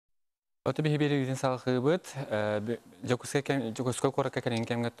Oto bir bilginin sağlığı bıt. Jokuska koraka kalen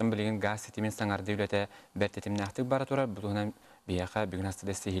kemgattım bilgin gaz sitimin sangar devlete bertetim naktik baratora buluna biyaka bugün hasta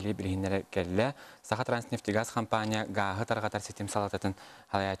desteğiyle bilginlere kelle. Saha Transnefti Gaz kampanya Гаһы targatar sitim salatatın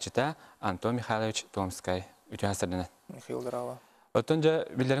halayatçıta Anton Mikhailovich Tomskay ütü hasırdıны. Михаил Драва. Otonca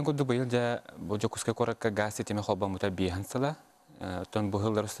billerin kudu bu yılca bu Jokuska koraka gaz sitimi холба muta bihansala. Ton bu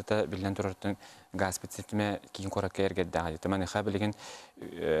hıllar ustata bilen turartın gaz spesifime kiyin koraka erge dahi. Tamam xabiligin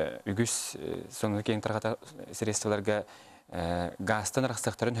ügüs sonundaki targata sredstvalarga gazdan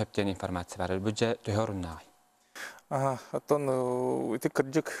raqsaqtарын höpten informatsiya var. Bu ja töhörünnağı. Aha, atan iti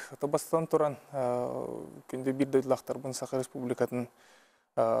kırcık tabastan turan günde bir döylaktar bun Sakha Respublikatın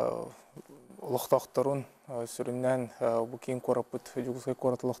uluqtaqtarın süründen bu kiyin korapıt Jugusay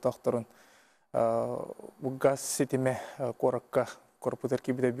korat uluqtaqtarın bu gaz sitime korakka korapıt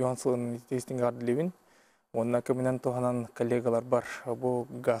erkibide bihansılığının testing ardilevin. Onunla keminden tohanan kollegalar var. Bu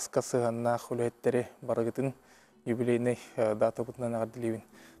gaz kasıhanna huliyetleri baragıtın юбилейный дата бутынан ардилевин.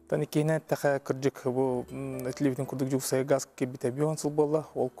 Тани кейне таха кыржык бу этлевитин курдук жуксай газ кебите бионсул болла,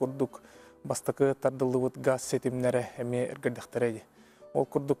 ол курдук бастакы тардылыбыт газ сетимнере эме эргердехтереди. Ол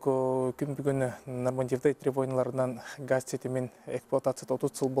курдук күн бүгүнү нормативдей требованияларынан газ сетимин эксплуатацияда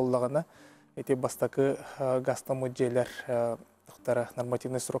 30 жыл боллагана эти бастакы газ тамыжелер токтора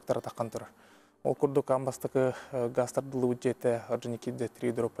нормативный сроктары таккан турар. Ол курдук ам бастакы газ тардылыбыт жете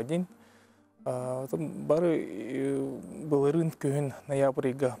 12,3 дроп 1. Бары былырын күйін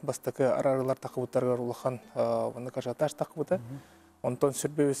ноябрьга бастакы арарылар тақыбыттарға рулахан ажиотаж тақыбыта. Онтон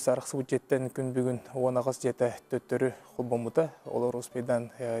сүрбеуіз сарықсы бүджеттен күн бүгін оғанағыз жеті төттөрі құлбамыта. Олар оспейдан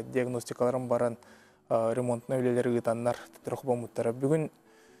диагностикаларын баран ремонтына өлелері ғытаннар төттөрі құлбамыттары. Бүгін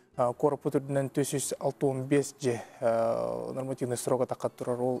корапы түрдінен 265 же нормативный сроға тақат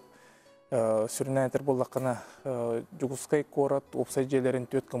тұрар. Ол сүрінен әтір болақына Жугускай корат опсай жерлерін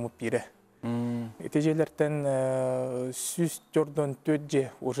төт көміп бері. Этежелерден сүз жордон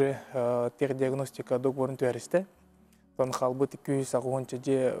төтже уже техдиагностика договорын төәрісті. Тон қалбыт 200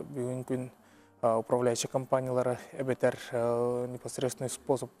 же бүгін күн управляющий компаниялары әбетер непосредственный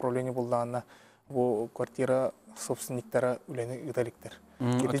способ управления болдағына бұл квартира собственниктары үлені үдаліктер.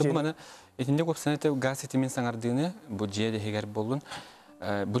 Атыманы, етінде көпсанеті газ сетімен саңардығыны бұл жеде хегер болдың,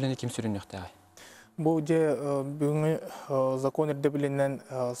 бұл әне кем сүрін өқтіғай? Бұл же бүгінгі закон ердебілінен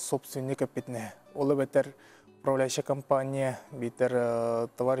собственник әпетіне. Олы бәтер управляющая компания, бейтер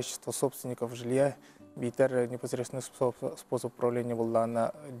товарищество собственников жилья, бейтер непосредственный способ управления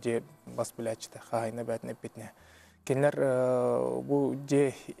болдағына же бас білячіті, қағайна бәтіне әпетіне. Кенлер бұл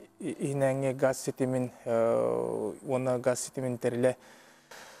же инәңе газ сетімен, оны газ сетімен тәрілі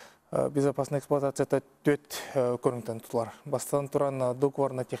безопасная эксплуатация это төт көрінтен тұтылар. Бастан тұран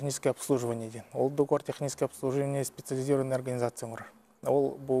договор на техническое обслуживание ден. Ол договор техническое обслуживание специализированной организациялар.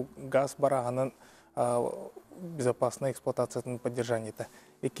 Ол бұл газ барағанын безопасная эксплуатацияның поддержание.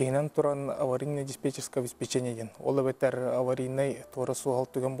 Екейнен тұран аварийное диспетчерское обеспечение ден. Ол әбетер аварийный торы суғал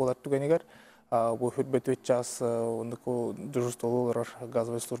түген болар түгенегер. Бұл хүрбет 3 час дежурстволылар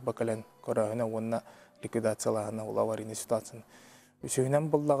газовая служба кәлен көрәғіне онына ликвидациялағына ол аварийный ситуацияны. Үсігінен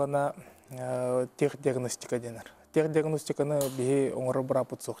болдағына техдиагностика денер. Техдиагностиканы бейі оңыры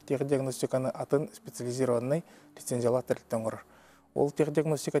бұрапыт соқ. Техдиагностиканы атын специализированный лицензиялар тәрілттен оңырыр. Ол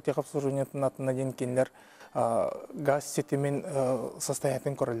техдиагностика техобслуживаниятын атына ден кенлер газ сетімен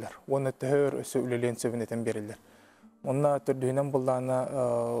состоятын көрілер. Оны төхөр өсі үлелен сөбінетін берілер. Онына түрдігінен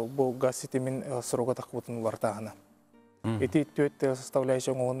болдағына бұл газ сетімен сұрауға тақыбытын олар тағына. Эти төт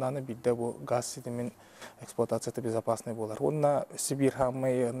составляющие оңғынаны бидді бұл газ сетімен эксплуатацияты безопасный болар. Онна Сибирь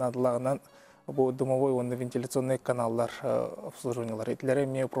хамай надлагынан бұл дымовой онна вентиляционный каналлар обслуживаниялар. Этлері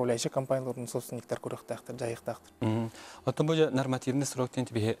ме управляющий компаниялардың собственниктер көріқтақтыр, жайықтақтыр. Оттан бұл нормативный сроктен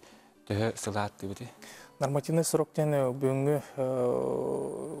тебе төхі сылаатты бұды? Нормативный сроктен бүгінгі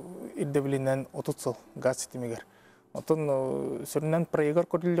ирдебілінен 30 сыл газ сетімегер. Оттан сүрінен проегар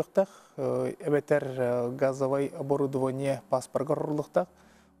көріліктақ, әбетер газовай оборудование паспоргар ұрлықтақ,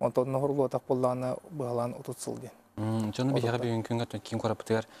 онтан нұғырлы отақ болағына бұғалан 30 сыл ден. Жоны бейіға бейін күнгі кейін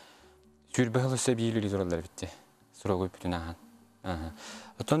қорапытығар сүрбіғыл өсі бейілі тұралар бітті, сұрау көй бүтін аған.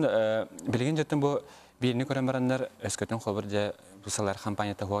 Оттан білген жеттен бұл бейіліні көрен барандар өскөтін қобыр де бұсалар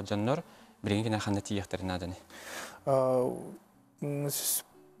компанията хуақ жаннор, білген кені қанды тиектерін адыны?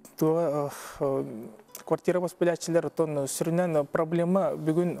 Квартира воспилячилер, то сүрінен проблема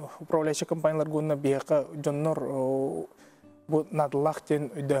бүгін управляющий компаниялар гонна бейіға жоннор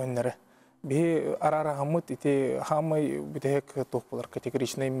надылақтен өйдәуінлері. Бейі араарагамыт, ите хамай бүтәк тоқ болар,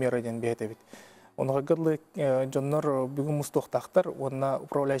 категоричный мераден бейті бейт. Онға ғырлы жоннор бүгін мұстуқтақтар, онна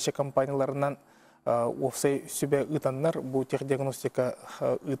управляющий компанияларынан офсай сүбе ытаннар бу техдиагностика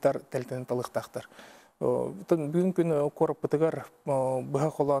ытар тәлтен талыктактар. Бүгүнкү күнү корпутыгар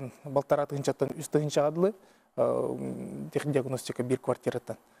быха колон балтаратын чаттан үстүнчө адлы техдиагностика бир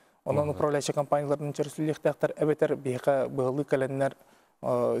квартираттан. Онан управляющий компаниялардын чөрсүлүктактар эбетер быха быгылы календар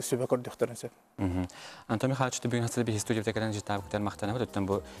сүбе көрдүктөрүнсө. Антон Михайлович бүгүн хасыл би студияда келен житабыктар мактана бут өттөн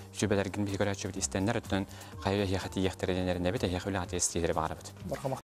бу сүбелердин бир көрөчү истенер өттөн кайы яхати яхтеренерин бит яхы ла атестидер бар бит.